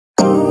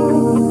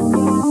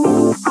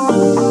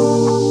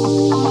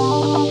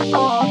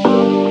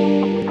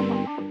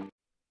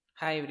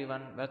Hi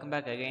everyone, welcome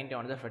back again to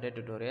another Flutter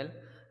tutorial,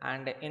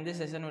 and in this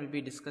session we'll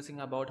be discussing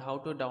about how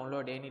to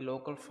download any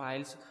local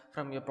files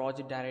from your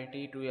project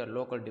directory to your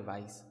local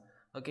device.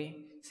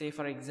 Okay, say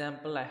for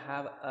example I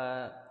have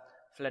a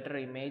Flutter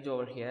image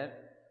over here.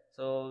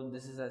 So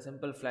this is a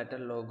simple Flutter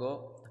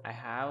logo I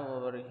have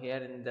over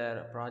here in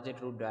the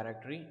project root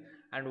directory,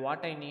 and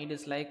what I need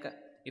is like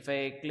if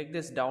I click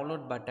this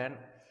download button,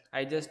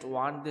 I just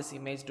want this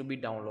image to be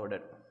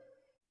downloaded.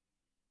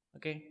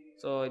 Okay,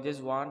 so I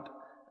just want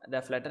the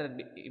Flutter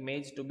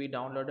image to be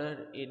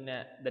downloaded in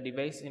the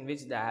device in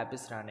which the app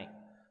is running.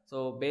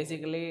 So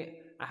basically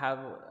I have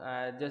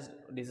just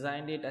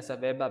designed it as a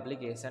web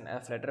application, a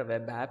Flutter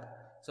web app.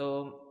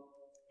 So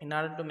in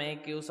order to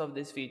make use of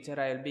this feature,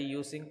 I will be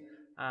using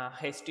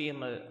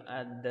HTML,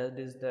 that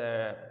is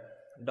the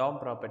DOM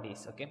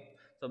properties. Okay,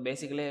 so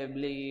basically I will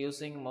be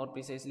using more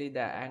precisely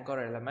the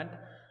AnchorElement,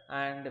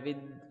 and with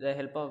the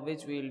help of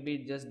which we will be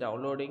just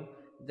downloading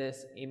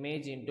this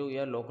image into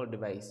your local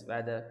device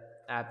where the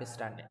app is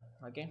running.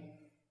 Okay,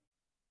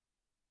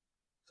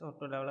 so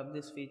to develop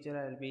this feature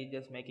I will be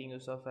just making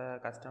use of a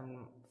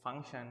custom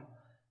function.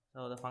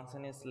 So the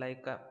function is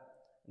like a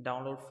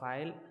download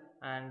file,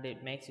 and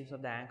it makes use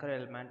of the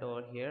AnchorElement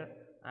over here,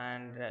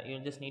 and you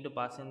just need to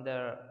pass in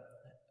the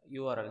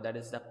URL, that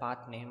is the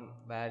path name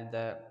where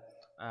the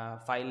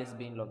file is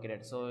being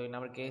located. So in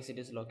our case it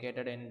is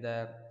located in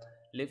the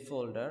lib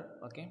folder.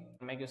 Okay,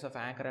 make use of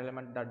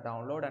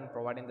AnchorElement.download and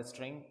providing the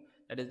string,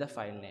 that is the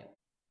file name,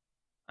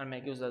 and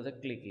make use of the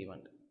click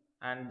event,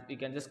 and you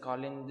can just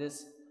call in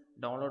this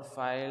download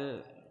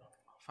file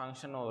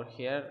function over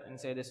here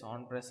inside this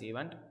onPress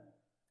event,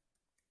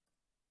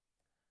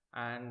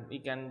 and we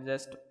can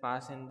just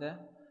pass in the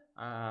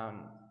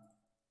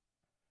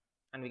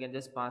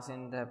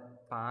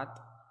path.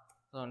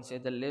 So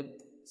inside the lib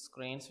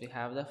screens we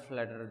have the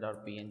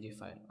flutter.png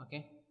file.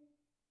 Okay,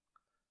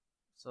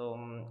 so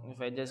if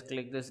I just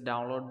click this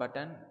download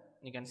button,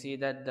 you can see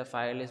that the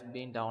file is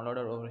being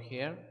downloaded over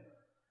here,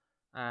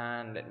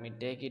 and let me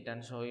take it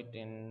and show it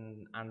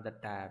in the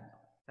tab.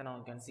 So now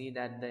you can see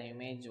that the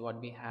image what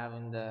we have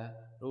in the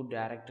root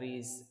directory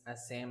is the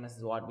same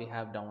as what we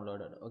have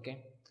downloaded.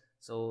 Okay,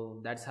 so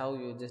that's how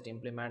you just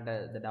implement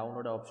the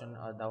download option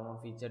or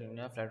download feature in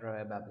your Flutter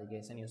web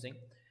application using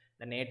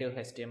the native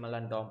HTML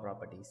and DOM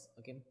properties.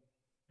 Okay,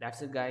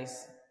 that's it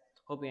guys.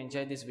 Hope you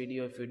enjoyed this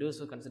video. If you do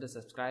so, consider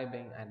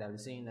subscribing, and I will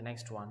see you in the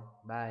next one.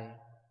 Bye.